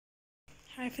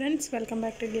Hi friends, welcome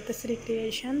back to Gita Shri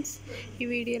creations. ఈ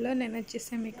వీడియోలో నేను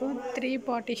వచ్చేసి మీకు 3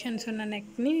 పార్టీషన్స్ ఉన్న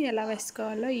నెక్ని ఎలా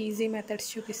వేసుకోవాలో ఈజీ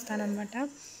మెథడ్స్ చూపిస్తాను అనమాట.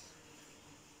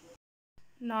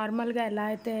 నార్మల్గా ఎలా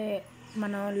అయితే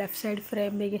మనం లెఫ్ట్ సైడ్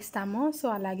ఫ్రేమ్ బిగిస్తామో సో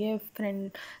అలాగే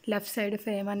లెఫ్ట్ సైడ్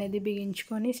ఫ్రేమ్ అనేది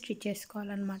బిగించుకొని స్టిచ్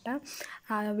చేసుకోవాలన్నమాట.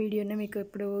 ఆ వీడియోని మీకు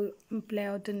ఇప్పుడు ప్లే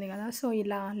అవుతుంది కదా. సో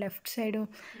ఇలా లెఫ్ట్ సైడ్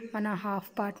మన హాఫ్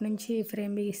పార్ట్ నుంచి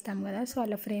ఫ్రేమ్ బిగిస్తాం కదా. సో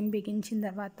అలా ఫ్రేమ్ బిగించిన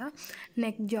తర్వాత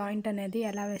నెక్ జాయింట్ అనేది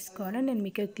ఎలా వేసుకోవాలో నేను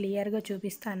మీకు క్లియర్గా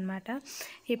చూపిస్తాను అనమాట.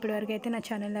 ఇప్పటివరకు అయితే నా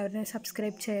ఛానల్ ఎవరైనా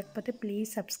సబ్స్క్రైబ్ చేయకపోతే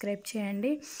ప్లీజ్ సబ్స్క్రైబ్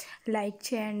చేయండి, లైక్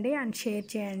చేయండి అండ్ షేర్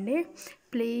చేయండి.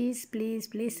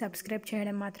 ప్లీజ్ సబ్స్క్రైబ్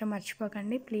చేయడం మాత్రం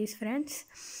మర్చిపోకండి ప్లీజ్ ఫ్రెండ్స్.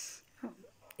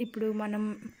 ఇప్పుడు మనం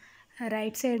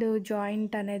రైట్ సైడ్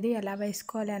జాయింట్ అనేది ఎలా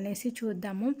వేసుకోవాలి అనేసి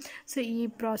చూద్దాము. సో ఈ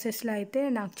ప్రాసెస్లో అయితే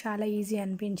నాకు చాలా ఈజీ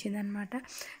అనిపించింది అనమాట.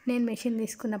 నేను మెషిన్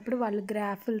తీసుకున్నప్పుడు వాళ్ళు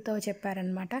గ్రాఫులతో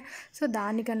చెప్పారనమాట. సో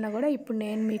దానికన్నా కూడా ఇప్పుడు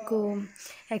నేను మీకు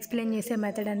ఎక్స్ప్లెయిన్ చేసే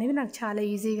మెథడ్ అనేది నాకు చాలా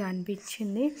ఈజీగా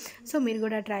అనిపించింది. సో మీరు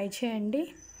కూడా ట్రై చేయండి.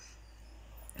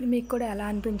 మీకు కూడా ఎలా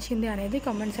అనిపించింది అనేది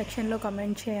కామెంట్ సెక్షన్లో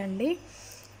కామెంట్ చేయండి.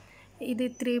 ఇది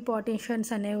 3 పార్టీషన్స్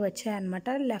అనేవి వచ్చాయన్నమాట.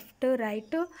 లెఫ్ట్,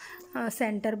 రైట్,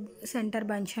 సెంటర్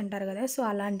బంచ్ అంటారు కదా. సో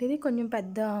అలాంటిది కొంచెం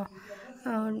పెద్ద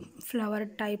ఫ్లవర్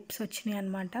టైప్స్ వచ్చినాయి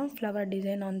అనమాట. ఫ్లవర్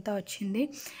డిజైన్ అంతా వచ్చింది.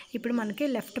 ఇప్పుడు మనకి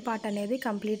లెఫ్ట్ పార్ట్ అనేది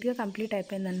కంప్లీట్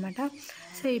అయిపోయిందనమాట.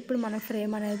 సో ఇప్పుడు మన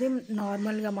ఫ్రేమ్ అనేది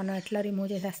నార్మల్గా మనం ఎట్లా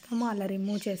రిమూవ్ చేసేస్తామో అలా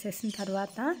రిమూవ్ చేసేసిన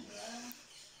తర్వాత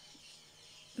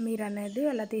మీరు అనేది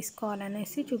ఎలా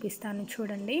తీసుకోవాలనేసి చూపిస్తాను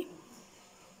చూడండి.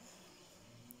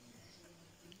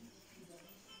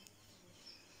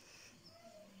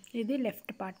 ఇది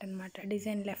లెఫ్ట్ పార్ట్ అనమాట.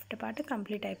 డిజైన్ లెఫ్ట్ పార్ట్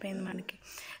కంప్లీట్ అయిపోయింది మనకి.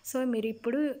 సో మీరు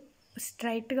ఇప్పుడు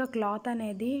స్ట్రైట్గా క్లాత్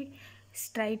అనేది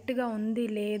స్ట్రైట్గా ఉంది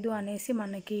లేదు అనేసి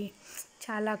మనకి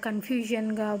చాలా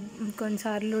కన్ఫ్యూజన్గా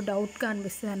కొన్నిసార్లు డౌట్గా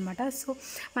అనిపిస్తుంది అనమాట. సో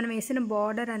మనం వేసిన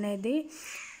బార్డర్ అనేది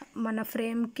మన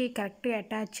ఫ్రేమ్కి కరెక్ట్గా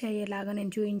అటాచ్ అయ్యేలాగా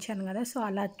నేను చూపించాను కదా. సో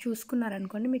అలా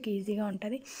చూసుకున్నారనుకోండి మీకు ఈజీగా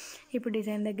ఉంటుంది. ఇప్పుడు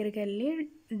డిజైన్ దగ్గరికి వెళ్ళి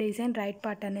డిజైన్ రైట్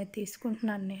పార్ట్ అనేది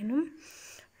తీసుకుంటున్నాను నేను.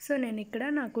 సో నేను ఇక్కడ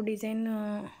నాకు డిజైన్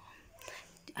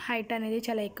హైట్ అనేది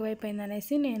చాలా ఎక్కువైపోయింది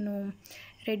అనేసి నేను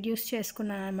రెడ్యూస్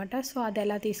చేసుకున్నాను అనమాట. సో అది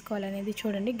ఎలా తీసుకోవాలనేది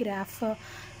చూడండి.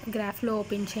 గ్రాఫ్లో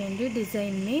ఓపెన్ చేయండి.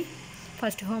 డిజైన్ని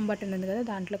ఫస్ట్ హోమ్ బటన్ ఉంది కదా,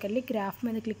 దాంట్లోకి వెళ్ళి గ్రాఫ్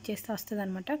మీద క్లిక్ చేస్తే వస్తుంది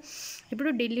అనమాట.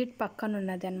 ఇప్పుడు డిలీట్ పక్కన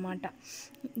ఉన్నది అనమాట.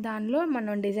 దానిలో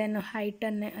మనం డిజైన్ హైట్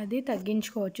అనేది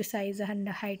తగ్గించుకోవచ్చు. సైజ్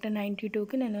అండ్ హైట్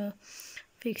 92కి నేను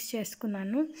ఫిక్స్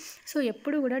చేసుకున్నాను. సో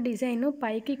ఎప్పుడు కూడా డిజైన్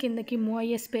పైకి కిందకి మూవ్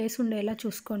అయ్యే స్పేస్ ఉండేలా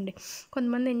చూసుకోండి.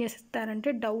 కొంతమంది ఏం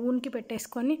చేస్తారంటే డౌన్కి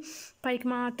పెట్టేసుకొని పైకి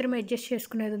మాత్రమే అడ్జస్ట్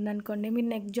చేసుకునేది ఉందనుకోండి, మీరు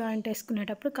నెక్ జాయింట్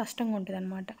వేసుకునేటప్పుడు కష్టంగా ఉంటుంది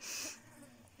అనమాట.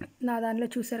 నా దాంట్లో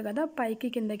చూసారు కదా పైకి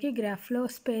కిందకి గ్రాఫ్లో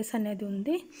స్పేస్ అనేది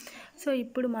ఉంది. సో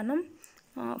ఇప్పుడు మనం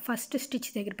ఫస్ట్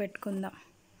స్టిచ్ దగ్గర పెట్టుకుందాం.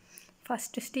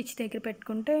 ఫస్ట్ స్టిచ్ దగ్గర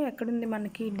పెట్టుకుంటే ఎక్కడుంది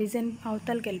మనకి డిజైన్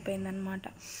అవతలకి వెళ్ళిపోయింది అనమాట.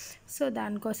 సో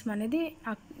దానికోసం అనేది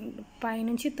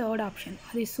పైనుంచి థర్డ్ ఆప్షన్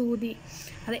అది సూది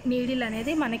అదే నీడిల్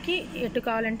అనేది మనకి ఎటు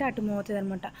కావాలంటే అటు మూవ్ అవుతుంది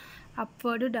అనమాట.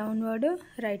 Upward, downward,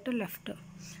 right, left.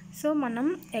 So మనం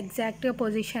ఎగ్జాక్ట్గా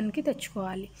పొజిషన్కి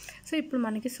తెచ్చుకోవాలి. సో ఇప్పుడు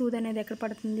మనకి సూది అనేది ఎక్కడ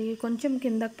పడుతుంది, కొంచెం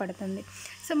కిందకి పడుతుంది.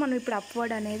 సో మనం ఇప్పుడు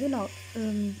అప్వర్డ్ అనేది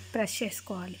ప్రెస్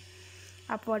చేసుకోవాలి.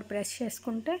 అప్వర్డ్ ప్రెస్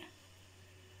చేసుకుంటే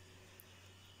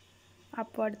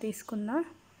అప్వర్డ్ తీసుకున్నా.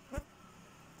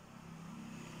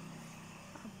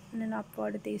 నేను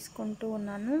అప్వర్డ్ తీసుకుంటూ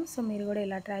ఉన్నాను. సో మీరు కూడా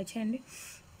ఇలా ట్రై చేయండి.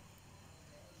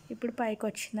 ఇప్పుడు పైకి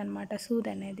వచ్చిందనమాట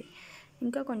సూది అనేది.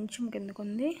 ఇంకా కొంచెం కిందకు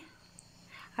ఉంది.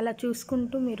 అలా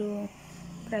చూసుకుంటూ మీరు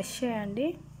ప్రెస్ చేయండి.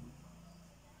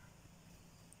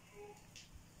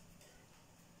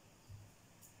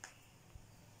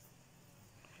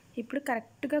 ఇప్పుడు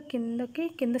కరెక్ట్గా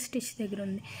కింద స్టిచ్ దగ్గర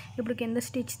ఉంది. ఇప్పుడు కింద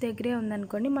స్టిచ్ దగ్గరే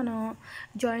ఉందనుకోండి, మనం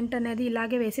జాయింట్ అనేది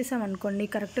ఇలాగే వేసేసామనుకోండి,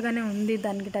 కరెక్ట్గానే ఉంది,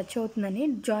 దానికి టచ్ అవుతుందని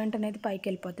జాయింట్ అనేది పైకి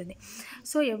వెళ్ళిపోతుంది.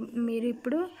 సో మీరు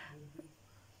ఇప్పుడు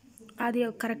అది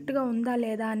కరెక్ట్గా ఉందా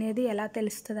లేదా అనేది ఎలా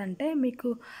తెలుస్తుంది అంటే, మీకు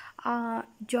ఆ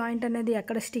జాయింట్ అనేది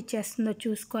ఎక్కడ స్టిచ్ చేస్తుందో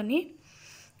చూసుకొని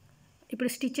ఇప్పుడు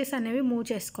స్టిచెస్ అనేవి మూవ్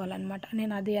చేసుకోవాలన్నమాట.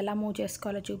 నేను అది ఎలా మూవ్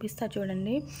చేసుకోవాలో చూపిస్తా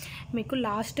చూడండి. మీకు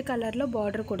లాస్ట్ కలర్లో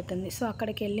బార్డర్ కుడుతుంది. సో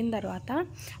అక్కడికి వెళ్ళిన తర్వాత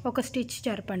ఒక స్టిచ్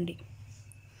జరపండి.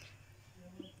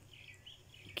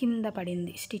 కింద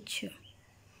పడింది స్టిచ్.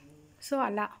 సో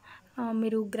అలా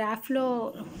మీరు గ్రాఫ్లో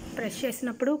ప్రెస్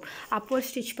చేసినప్పుడు అప్వర్డ్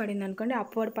స్టిచ్ పడింది అనుకోండి,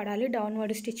 అప్వర్డ్ పడాలి.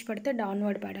 డౌన్వర్డ్ స్టిచ్ పడితే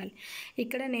డౌన్వర్డ్ పడాలి.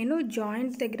 ఇక్కడ నేను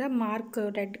జాయింట్ దగ్గర మార్క్,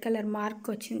 రెడ్ కలర్ మార్క్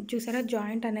వచ్చింది చూసారా,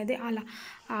 జాయింట్ అనేది అలా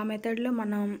ఆ మెథడ్లో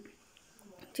మనం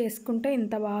చేసుకుంటే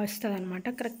ఇంత బాగా వస్తుంది అనమాట.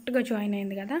 కరెక్ట్గా జాయిన్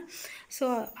అయింది కదా. సో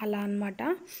అలా అనమాట.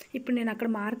 ఇప్పుడు నేను అక్కడ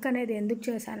మార్క్ అనేది ఎందుకు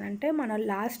చేశానంటే, మన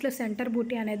లాస్ట్లో సెంటర్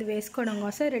బూటీ అనేది వేసుకోవడం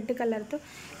కోసం రెడ్ కలర్తో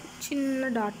చిన్న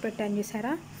డాట్ పెట్టాను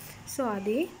చూసారా, సో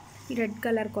అది రెడ్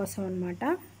కలర్ కోసం అనమాట.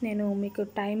 నేను మీకు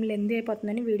టైం లెంత్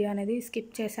అయిపోతుందని వీడియో అనేది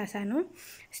స్కిప్ చేసేసాను.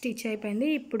 స్టిచ్ అయిపోయింది.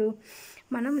 ఇప్పుడు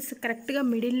మనం కరెక్ట్గా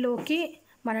మిడిల్లోకి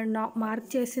మనం మార్క్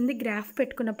చేసింది గ్రాఫ్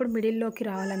పెట్టుకున్నప్పుడు మిడిల్లోకి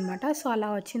రావాలన్నమాట. సో అలా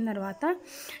వచ్చిన తర్వాత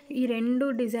ఈ రెండు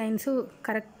డిజైన్స్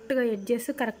కరెక్ట్గా ఎడ్జెస్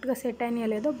కరెక్ట్గా సెట్ అయినాయో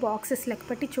లేదో బాక్సెస్ లెక్క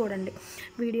పెట్టి చూడండి.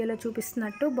 వీడియోలో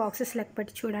చూపిస్తున్నట్టు బాక్సెస్ లెక్క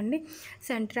పెట్టి చూడండి.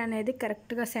 సెంటర్ అనేది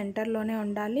కరెక్ట్గా సెంటర్లోనే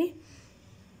ఉండాలి.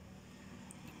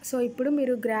 సో ఇప్పుడు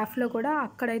మీరు గ్రాఫ్లో కూడా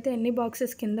అక్కడైతే ఎన్ని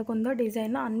బాక్సెస్ కిందకు ఉందో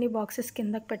డిజైన్ అన్ని బాక్సెస్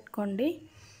కిందకు పెట్టుకోండి.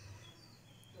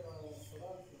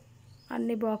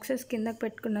 అన్ని బాక్సెస్ కిందకు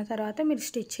పెట్టుకున్న తర్వాత మీరు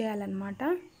స్టిచ్ చేయాలన్నమాట.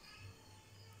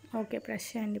 ఓకే, ప్రెస్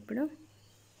చేయండి. ఇప్పుడు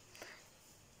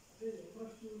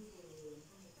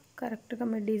కరెక్ట్గా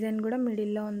మీ డిజైన్ కూడా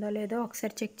మిడిల్లో ఉందో లేదో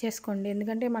ఒకసారి చెక్ చేసుకోండి.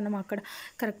 ఎందుకంటే మనం అక్కడ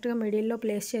కరెక్ట్గా మిడిల్లో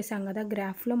ప్లేస్ చేసాం కదా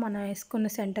గ్రాఫ్లో మనం వేసుకున్న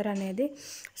సెంటర్ అనేది.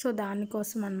 సో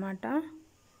దానికోసం అన్నమాట.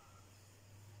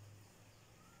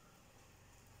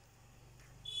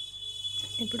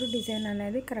 ఇప్పుడు డిజైన్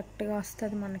అనేది కరెక్ట్గా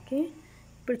వస్తుంది మనకి.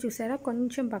 ఇప్పుడు చూసారా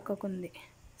కొంచెం పక్కకు ఉంది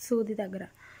సూది దగ్గర.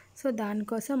 సో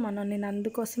దానికోసం నేను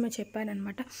అందుకోసమే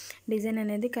చెప్పానమాట. డిజైన్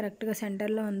అనేది కరెక్ట్గా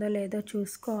సెంటర్లో ఉందో లేదో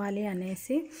చూసుకోవాలి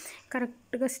అనేసి.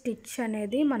 కరెక్ట్గా స్టిచ్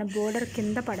అనేది మన బోర్డర్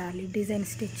కింద పడాలి డిజైన్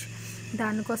స్టిచ్.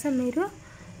 దానికోసం మీరు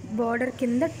బోర్డర్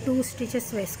కింద 2 స్టిచెస్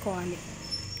వేసుకోవాలి.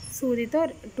 సూదితో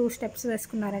 2 స్టెప్స్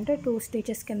వేసుకున్నారంటే 2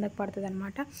 స్టిచెస్ కిందకి పడుతుంది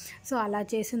అనమాట. సో అలా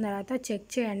చేసిన తర్వాత చెక్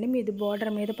చేయండి మీది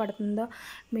బోర్డర్ మీద పడుతుందో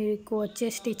మీకు వచ్చే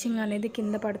స్టిచ్చింగ్ అనేది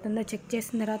కింద పడుతుందో చెక్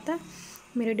చేసిన తర్వాత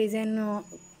మీరు డిజైన్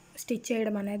స్టిచ్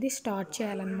చేయడం అనేది స్టార్ట్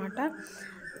చేయాలన్నమాట.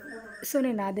 సో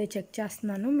నేను అదే చెక్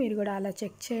చేస్తున్నాను, మీరు కూడా అలా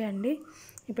చెక్ చేయండి.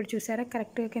 ఇప్పుడు చూసారా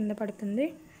కరెక్ట్గా కింద పడుతుంది.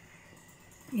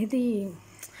 ఇది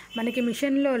మనకి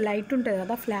మిషన్లో లైట్ ఉంటుంది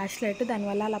కదా, ఫ్లాష్ లైట్,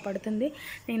 దానివల్ల అలా పడుతుంది.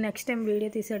 నేను నెక్స్ట్ టైం వీడియో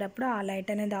తీసేటప్పుడు ఆ లైట్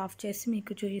అనేది ఆఫ్ చేసి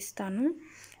మీకు చూపిస్తాను.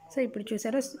 సో ఇప్పుడు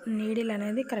చూసారా నీడిల్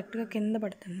అనేది కరెక్ట్గా కింద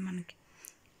పడుతుంది మనకి.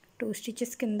 2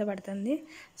 స్టిచెస్ కింద పడుతుంది.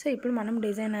 సో ఇప్పుడు మనం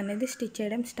డిజైన్ అనేది స్టిచ్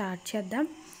చేయడం స్టార్ట్ చేద్దాం.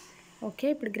 ఓకే,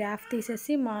 ఇప్పుడు గ్రాఫ్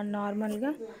తీసేసి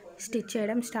నార్మల్గా స్టిచ్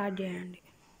చేయడం స్టార్ట్ చేయండి.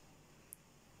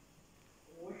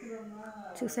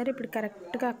 చూసారు ఇప్పుడు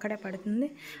కరెక్ట్గా అక్కడే పడుతుంది.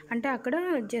 అంటే అక్కడ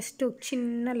జస్ట్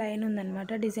చిన్న లైన్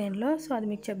ఉందన్నమాట డిజైన్లో. సో అది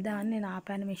మీకు చెప్దామని నేను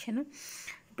ఆపాను మిషన్.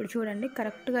 ఇప్పుడు చూడండి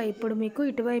కరెక్ట్గా ఇప్పుడు మీకు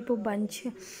ఇటువైపు బంచ్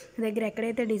దగ్గర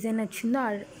ఎక్కడైతే డిజైన్ వచ్చిందో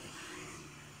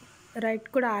రైట్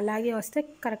కూడా అలాగే వస్తే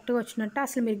కరెక్ట్గా వచ్చినట్టు.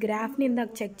 అసలు మీరు గ్రాఫ్ని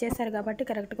ఇందాక చెక్ చేశారు కాబట్టి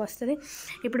కరెక్ట్గా వస్తుంది.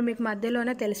 ఇప్పుడు మీకు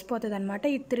మధ్యలోనే తెలిసిపోతుంది అనమాట.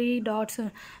 ఈ 3 డాట్స్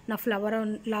నా ఫ్లవర్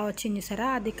లా వచ్చింది చూసారా,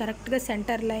 అది కరెక్ట్గా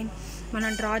సెంటర్ లైన్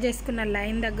మనం డ్రా చేసుకున్న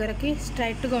లైన్ దగ్గరకి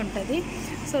స్ట్రైట్గా ఉంటుంది.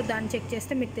 సో దాన్ని చెక్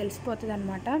చేస్తే మీకు తెలిసిపోతుంది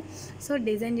అనమాట. సో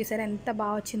డిజైన్ చూసారా ఎంత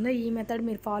బాగా వచ్చిందో. ఈ మెథడ్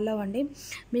మీరు ఫాలో అవ్వండి.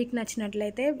 మీకు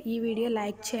నచ్చినట్లయితే ఈ వీడియో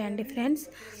లైక్ చేయండి ఫ్రెండ్స్.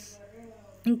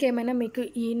 ఇంకేమైనా మీకు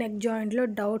ఈ నెక్ జాయింట్లో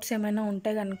డౌట్స్ ఏమైనా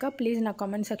ఉంటే కనుక ప్లీజ్ నా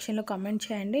కామెంట్ సెక్షన్లో కామెంట్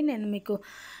చేయండి. నేను మీకు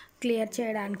క్లియర్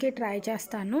చేయడానికి ట్రై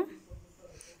చేస్తాను.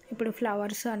 ఇప్పుడు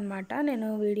ఫ్లవర్స్ అనమాట. నేను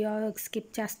వీడియో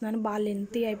స్కిప్ చేస్తున్నాను బాగా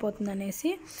లెంతీ అయిపోతుంది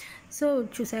అనేసి. సో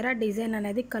చూసారా డిజైన్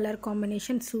అనేది కలర్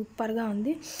కాంబినేషన్ సూపర్గా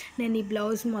ఉంది. నేను ఈ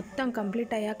బ్లౌజ్ మొత్తం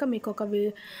కంప్లీట్ అయ్యాక మీకు ఒక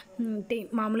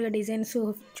మామూలుగా డిజైన్స్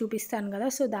చూపిస్తాను కదా,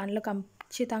 సో దానిలో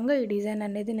ఖచ్చితంగా ఈ డిజైన్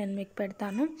అనేది నేను మీకు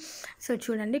పెడతాను. సో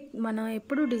చూడండి మనం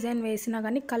ఎప్పుడు డిజైన్ వేసినా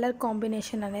కానీ కలర్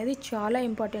కాంబినేషన్ అనేది చాలా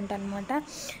ఇంపార్టెంట్ అనమాట.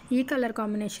 ఈ కలర్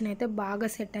కాంబినేషన్ అయితే బాగా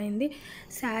సెట్ అయింది.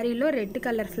 శారీలో red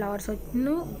colour flowers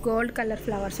gold colour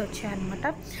flowers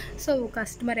వచ్చాయన్నమాట. సో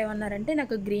కస్టమర్ ఏమన్నారంటే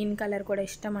నాకు గ్రీన్ కలర్ కూడా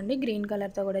ఇష్టం అండి, గ్రీన్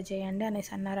కలర్తో కూడా చేయండి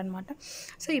అనేసి అన్నారనమాట.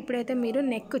 సో ఇప్పుడైతే మీరు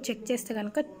నెక్ చెక్ చేస్తే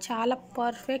కనుక చాలా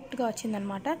పర్ఫెక్ట్గా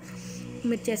వచ్చిందనమాట.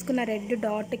 మీరు చేసుకున్న రెడ్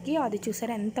డాట్కి అది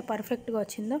చూసారా ఎంత పర్ఫెక్ట్గా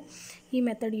వచ్చిందో. ఈ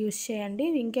మెథడ్ యూస్ చేయండి.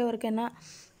 ఇంకెవరికైనా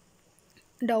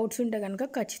డౌట్స్ ఉంటే కనుక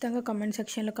ఖచ్చితంగా కామెంట్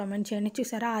సెక్షన్లో కామెంట్ చేయండి.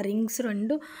 చూసారా ఆ రింగ్స్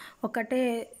 2 ఒకటే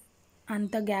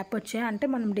అంత గ్యాప్ వచ్చాయి అంటే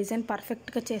మనం డిజైన్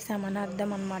పర్ఫెక్ట్గా చేసామని అర్థం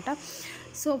అనమాట.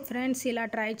 సో ఫ్రెండ్స్ ఇలా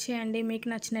ట్రై చేయండి. మీకు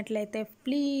నచ్చినట్లయితే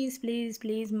ప్లీజ్ ప్లీజ్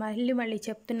ప్లీజ్ మళ్ళీ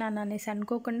చెప్తున్నాను అనేసి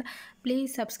అనుకోకుండా ప్లీజ్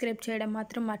సబ్స్క్రైబ్ చేయడం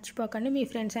మాత్రం మర్చిపోకండి. మీ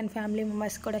ఫ్రెండ్స్ అండ్ ఫ్యామిలీ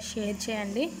మెంబర్స్ కూడా షేర్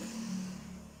చేయండి.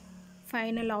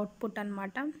 ఫైనల్ అవుట్పుట్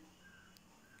అనమాట.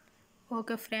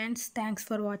 Okay friends, thanks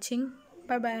for watching.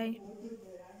 Bye bye.